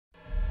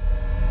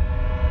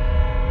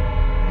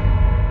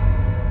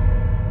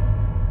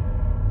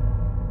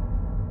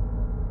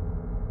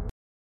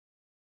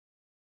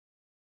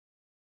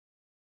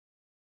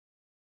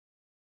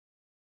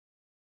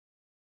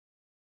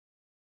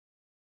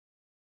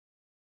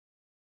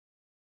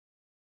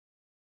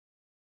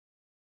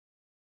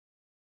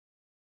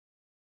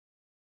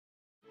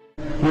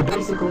You're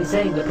basically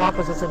saying the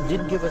Prophet ﷺ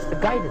didn't give us the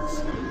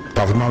guidance.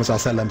 Prophet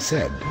Muhammad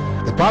said,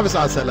 the Prophet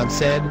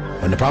said,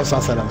 when the Prophet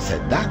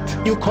said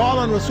that, you call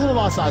on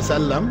Rasulullah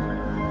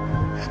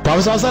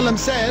Prophet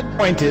said,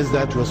 point is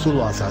that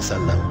Rasulullah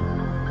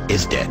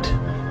is dead.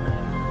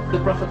 The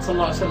Prophet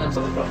ﷺ said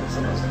the Prophet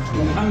ﷺ.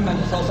 Muhammad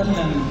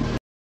ﷺ.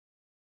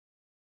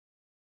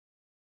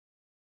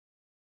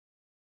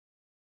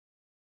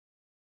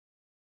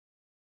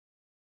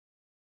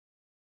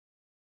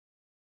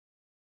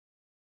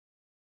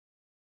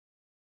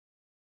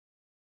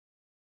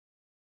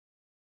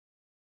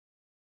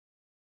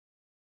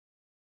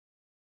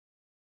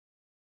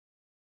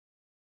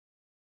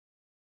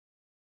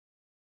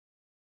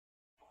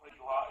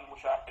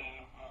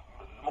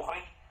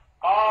 المخرج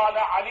قال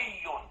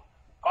علي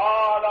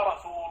قال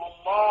رسول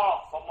الله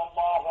صلى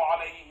الله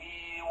عليه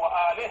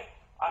وآله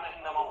أنا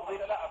إنما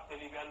أريد لا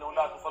أبتلي بأنه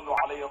لا تصلوا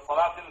علي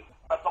الصلاة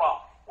البتراء،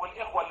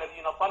 والإخوة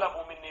الذين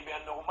طلبوا مني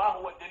بأنه ما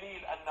هو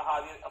الدليل أن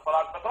هذه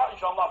الصلاة البتراء إن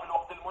شاء الله في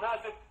الوقت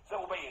المناسب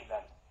سأبين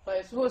ذلك.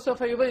 طيب هو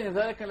سوف يبين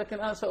ذلك، لكن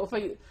أنا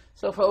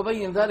سوف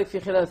أبين ذلك في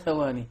خلال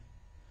ثواني.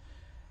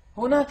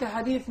 هناك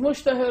حديث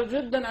مشتهر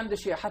جدا عند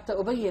الشيعة حتى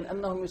أبين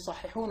أنهم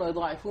يصححون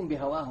ويضاعفون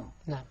بهواهم،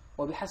 نعم،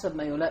 وبحسب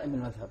ما يلائم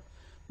المذهب.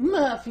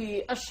 ما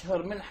في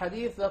أشهر من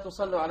حديث لا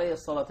تصلوا عليه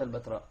الصلاة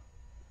البتراء.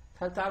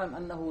 هل تعلم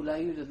أنه لا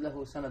يوجد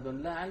له سند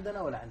لا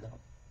عندنا ولا عندهم؟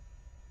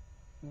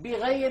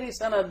 بغير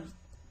سند،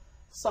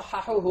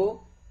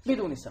 صححوه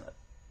بدون سند.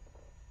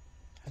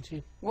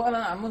 عجيب. وأنا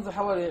نعم منذ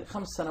حوالي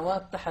 5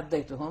 سنوات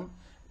تحديتهم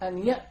أن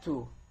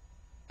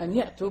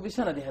يأتوا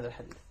بسند هذا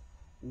الحديث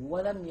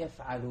ولم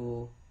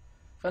يفعلوا.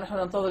 فنحن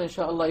ننتظر إن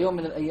شاء الله يوم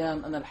من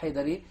الأيام أن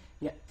الحيدري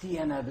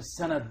يأتينا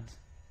بالسند،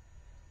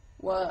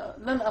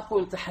 ولن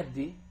أقول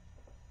تحدي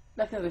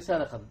لكن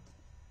الرسالة قد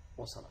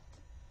وصلت.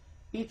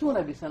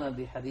 ائتونا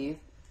بسند حديث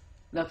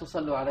لا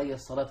تصلوا علي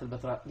الصلاة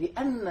البتراء،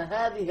 لأن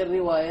هذه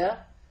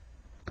الرواية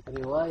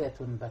رواية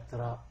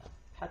بتراء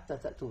حتى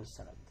تأتوا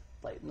بالسند.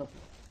 طيب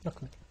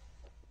نكمل.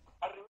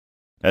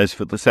 As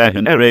for the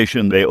Sahih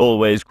narration they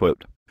always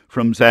quote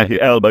from Sahih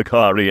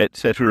al-Bukhari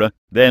etc.,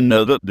 then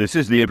know that this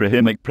is the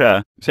Abrahamic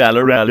prayer,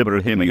 Salah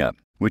al-Ibrahimiyya,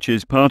 which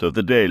is part of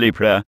the daily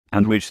prayer,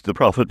 and which the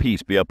Prophet,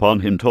 peace be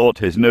upon him, taught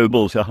his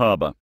noble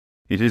Sahaba.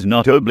 It is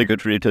not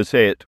obligatory to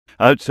say it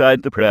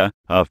outside the prayer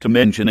after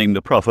mentioning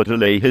the Prophet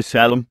alayhi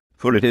salam,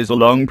 for it is a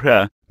long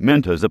prayer,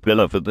 meant as a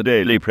pillar for the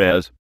daily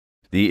prayers.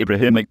 The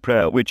Abrahamic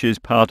prayer, which is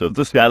part of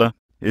the Salah,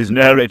 is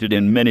narrated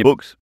in many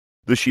books.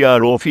 The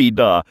Shia or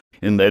Fida,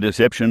 in their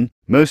deception,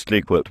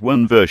 mostly quote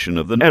one version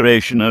of the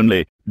narration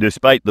only,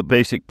 despite the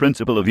basic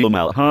principle of ilm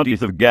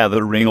al-hadith of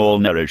gathering all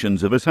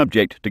narrations of a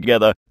subject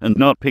together and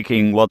not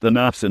picking what the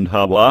nafs and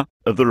hawa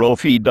of the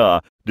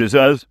Rafida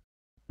desires.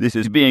 This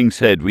is being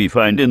said, we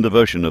find in the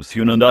version of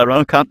Sunan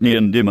Daraqutni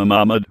and Imam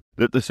Ahmad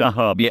that the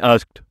Sahabi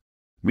asked,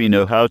 "We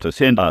know how to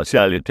send our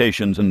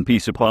salutations and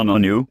peace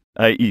upon you,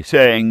 i.e.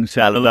 saying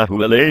Sallallahu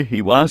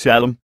alayhi wa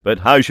sallam, but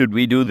how should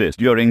we do this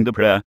during the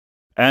prayer?"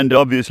 And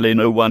obviously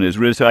no one is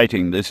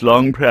reciting this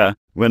long prayer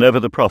whenever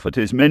the Prophet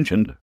is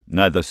mentioned,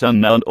 neither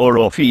Sunnah or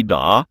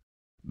Rafida.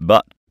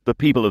 But the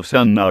people of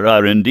Sunnah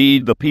are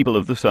indeed the people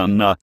of the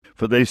Sunnah,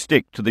 for they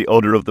stick to the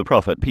order of the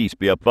Prophet, peace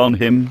be upon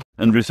him,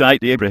 and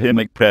recite the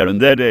Abrahamic prayer in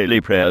their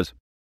daily prayers,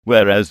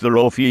 whereas the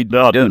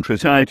Rafida don't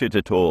recite it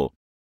at all.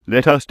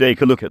 Let us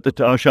take a look at the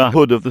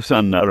Tashahhud of the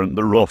Sunnah and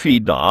the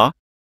Rafida.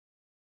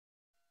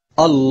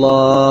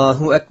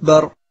 Allahu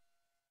Akbar.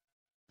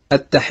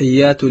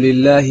 التحيات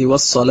لله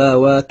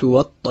والصلوات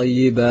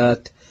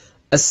والطيبات.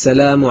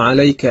 السلام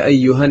عليك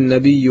أيها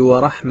النبي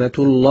ورحمة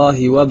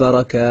الله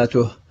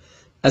وبركاته.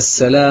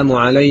 السلام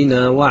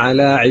علينا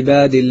وعلى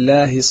عباد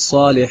الله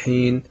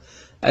الصالحين.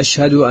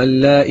 أشهد أن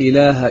لا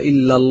إله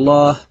إلا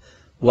الله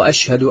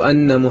وأشهد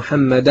أن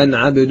محمدا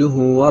عبده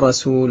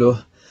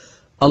ورسوله.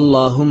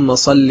 اللهم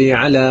صل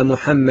على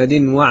محمد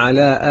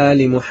وعلى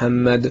آل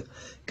محمد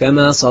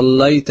كما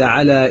صليت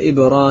على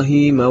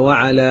إبراهيم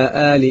وعلى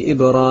آل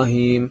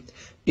إبراهيم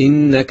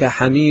إنك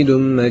حميد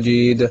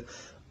مجيد.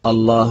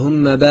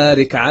 اللهم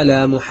بارك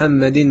على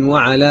محمد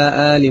وعلى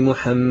آل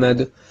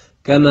محمد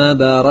كما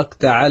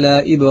باركت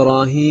على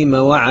إبراهيم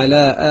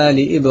وعلى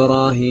آل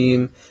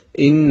إبراهيم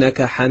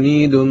إنك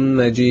حميد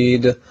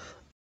مجيد.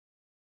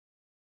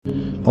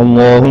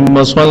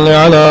 اللهم صل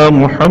على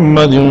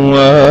محمد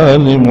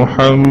وآل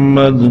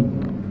محمد.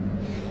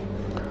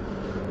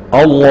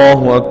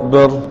 الله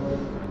أكبر.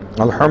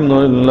 الحمد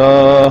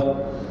لله.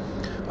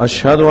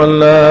 أشهد أن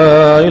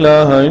لا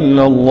إله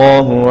إلا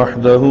الله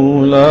وحده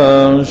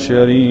لا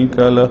شريك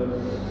له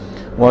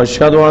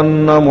وأشهد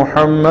أن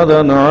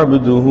محمدا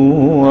عبده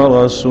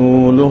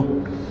ورسوله.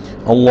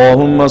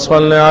 اللهم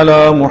صل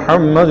على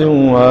محمد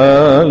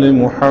وآل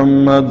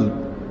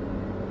محمد.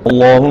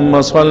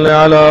 اللهم صل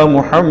على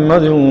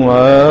محمد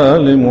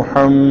وآل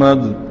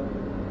محمد.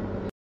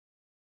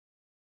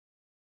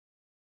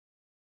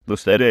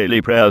 The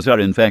daily prayers are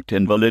in fact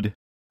invalid.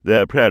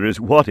 Their prayer is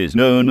what is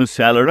known as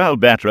Salah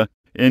al-Batra,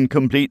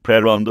 incomplete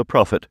prayer on the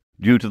Prophet,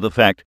 due to the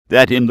fact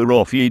that in the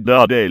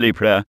Rafida daily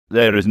prayer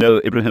there is no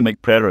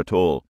Abrahamic prayer at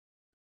all.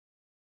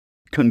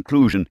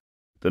 Conclusion.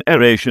 The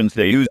narrations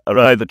they use are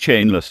either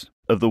chainless,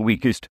 of the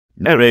weakest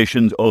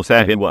narrations, or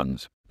sahih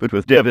ones, but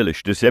with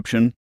devilish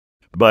deception,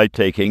 by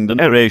taking the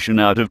narration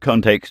out of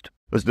context,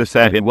 as the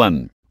sahih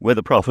one, where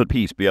the Prophet,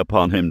 peace be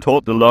upon him,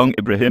 taught the long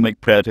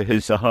Ibrahimic prayer to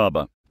his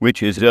Sahaba,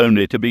 which is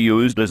only to be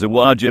used as a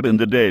wajib in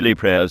the daily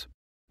prayers.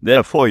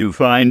 Therefore you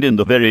find in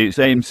the very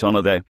same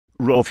Sunnah they,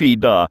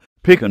 Rafidah,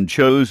 pick and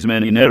chose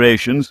many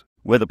narrations,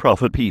 where the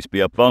Prophet, peace be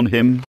upon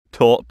him,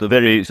 taught the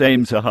very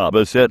same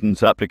Sahaba certain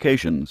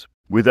supplications,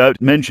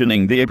 without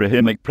mentioning the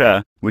Ibrahimic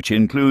prayer, which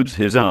includes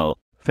his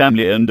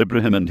family and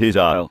Ibrahim and his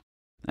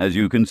As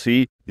you can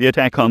see, the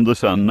attack on the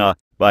Sunnah,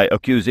 by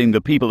accusing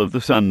the people of the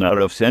Sunnah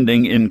of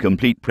sending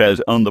incomplete prayers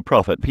on the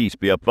Prophet, peace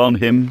be upon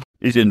him,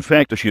 is in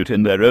fact a shoot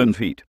in their own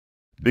feet.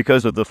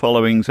 Because of the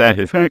following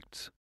sahih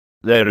facts: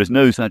 there is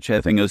no such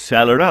a thing as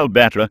Salah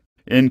al-Batra,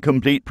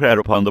 incomplete prayer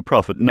upon the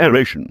Prophet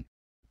narration.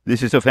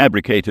 This is a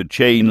fabricated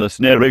chainless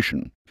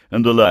narration,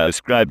 and Allah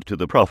ascribed to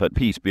the Prophet,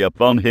 peace be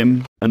upon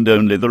him, and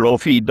only the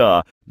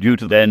Rafidah, due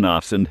to their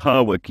nafs and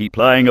hawa, keep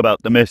lying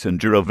about the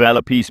Messenger of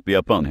Allah, peace be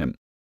upon him.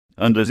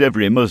 And as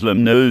every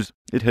Muslim knows,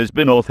 it has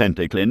been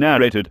authentically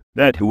narrated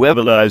that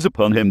whoever lies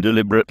upon him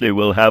deliberately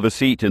will have a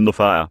seat in the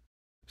fire.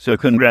 So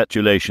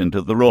congratulations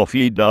to the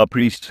Rafidah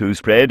priests who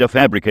spread a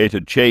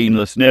fabricated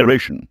chainless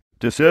narration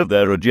to serve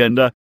their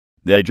agenda.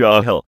 Their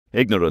jahil,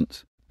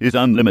 ignorance, is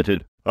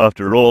unlimited.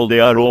 After all,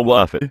 they are all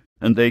wafid,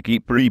 and they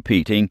keep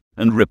repeating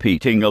and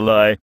repeating a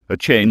lie, a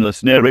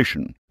chainless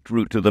narration,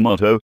 true to the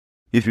motto,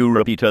 if you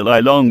repeat a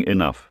lie long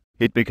enough,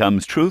 it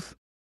becomes truth.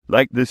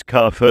 Like this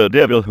kafir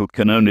devil who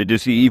can only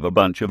deceive a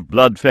bunch of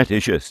blood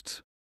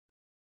fetishists.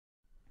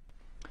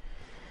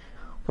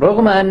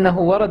 رغم أنه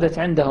وردت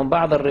عندهم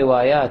بعض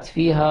الروايات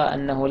فيها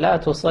أنه لا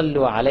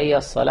تصلوا علي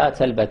الصلاة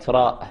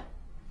البتراء.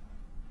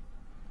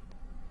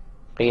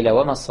 قيل: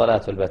 وما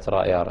الصلاة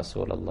البتراء يا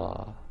رسول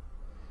الله؟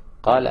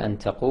 قال: أن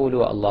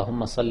تقولوا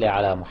اللهم صل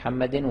على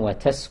محمد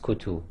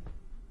وتسكتوا،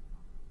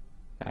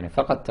 يعني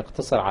فقط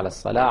تقتصر على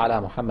الصلاة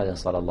على محمد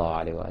صلى الله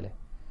عليه وآله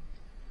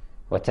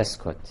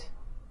وتسكت.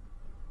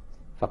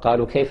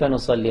 فقالوا: كيف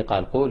نصلي؟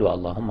 قال: قولوا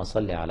اللهم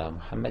صل على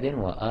محمد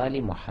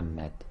وآل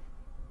محمد.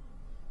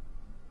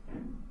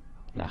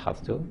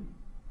 لاحظتوا؟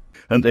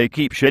 And they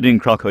keep shedding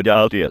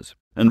crocodile tears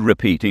and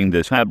repeating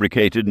this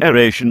fabricated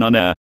narration on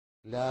air.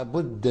 لا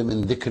بد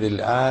من ذكر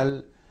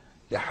الآل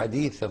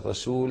لحديث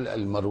الرسول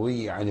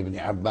المروي عن ابن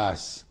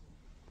عباس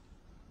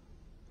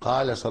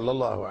قال صلى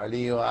الله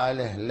عليه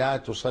وآله: لا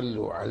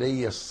تصلوا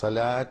علي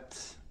الصلاة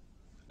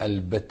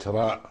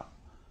البتراء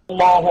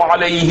الله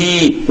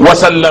عليه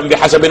وسلم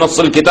بحسب نص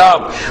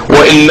الكتاب،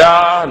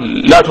 وإلا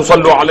لا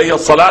تصلوا علي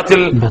الصلاة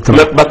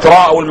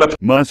البتراء والمبتراء.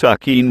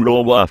 Masakin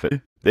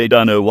Rawafid, they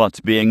don't know what's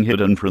being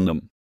hidden from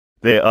them.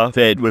 They are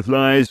fed with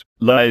lies,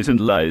 lies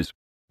and lies,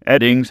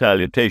 adding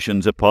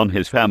salutations upon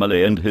his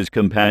family and his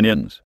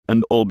companions,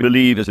 and all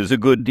believers is a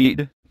good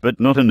deed, but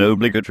not an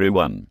obligatory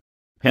one.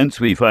 Hence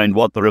we find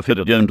what the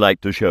Rafida don't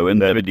like to show in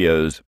their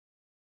videos.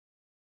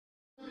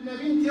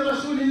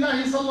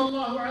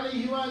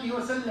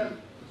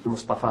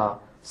 المصطفى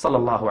صلى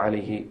الله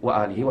عليه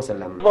وآله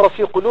وسلم نظر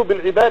في قلوب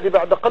العباد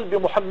بعد قلب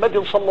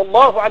محمد صلى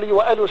الله عليه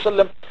وآله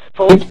وسلم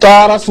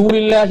إبطى رسول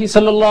الله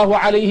صلى الله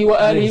عليه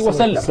وآله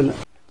وسلم.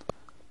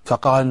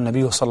 فقال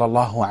النبي صلى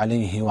الله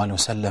عليه وآله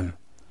وسلم: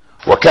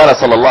 وكان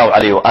صلى الله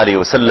عليه وآله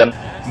وسلم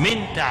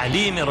من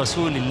تعليم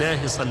رسول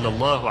الله صلى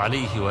الله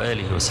عليه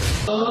وآله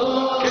وسلم.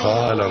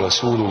 قال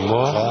رسول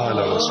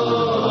الله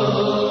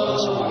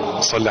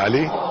صلى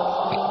عليه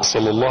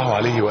صلى الله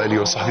عليه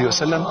وآله وصحبه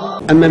وسلم.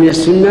 أما من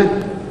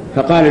السنة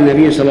فقال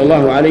النبي صلى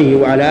الله عليه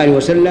وعلى آله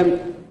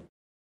وسلم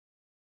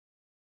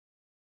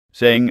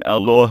saying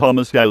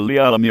Allahumma salli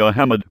ala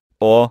Muhammad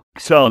or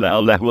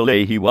sallallahu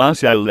alayhi wa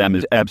sallam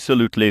is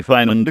absolutely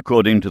fine and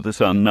according to the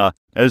Sunnah,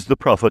 as the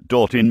Prophet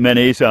taught in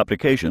many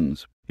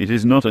supplications. It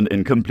is not an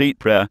incomplete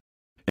prayer.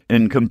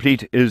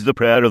 Incomplete is the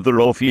prayer of the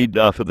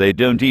Rafidah, for they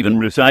don't even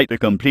recite the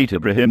complete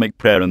Ibrahimic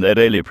prayer in their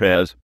daily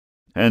prayers.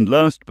 And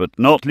last but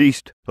not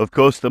least, of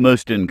course the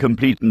most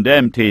incomplete and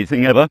empty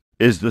thing ever,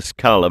 is the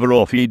skull of a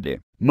Rafidi,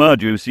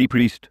 Majusi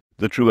priest,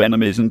 the true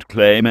enemies and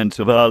claimants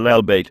of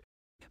al-Bayt.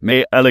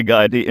 May Allah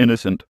guide the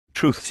innocent,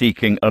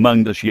 truth-seeking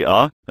among the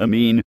Shia,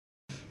 Ameen.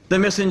 The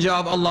Messenger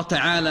of Allah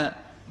Ta'ala,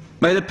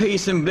 may the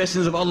peace and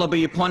blessings of Allah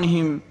be upon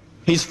him,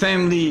 his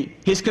family,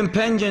 his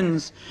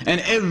companions, and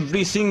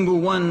every single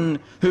one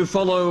who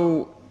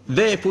follow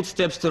their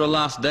footsteps to the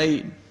last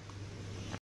day.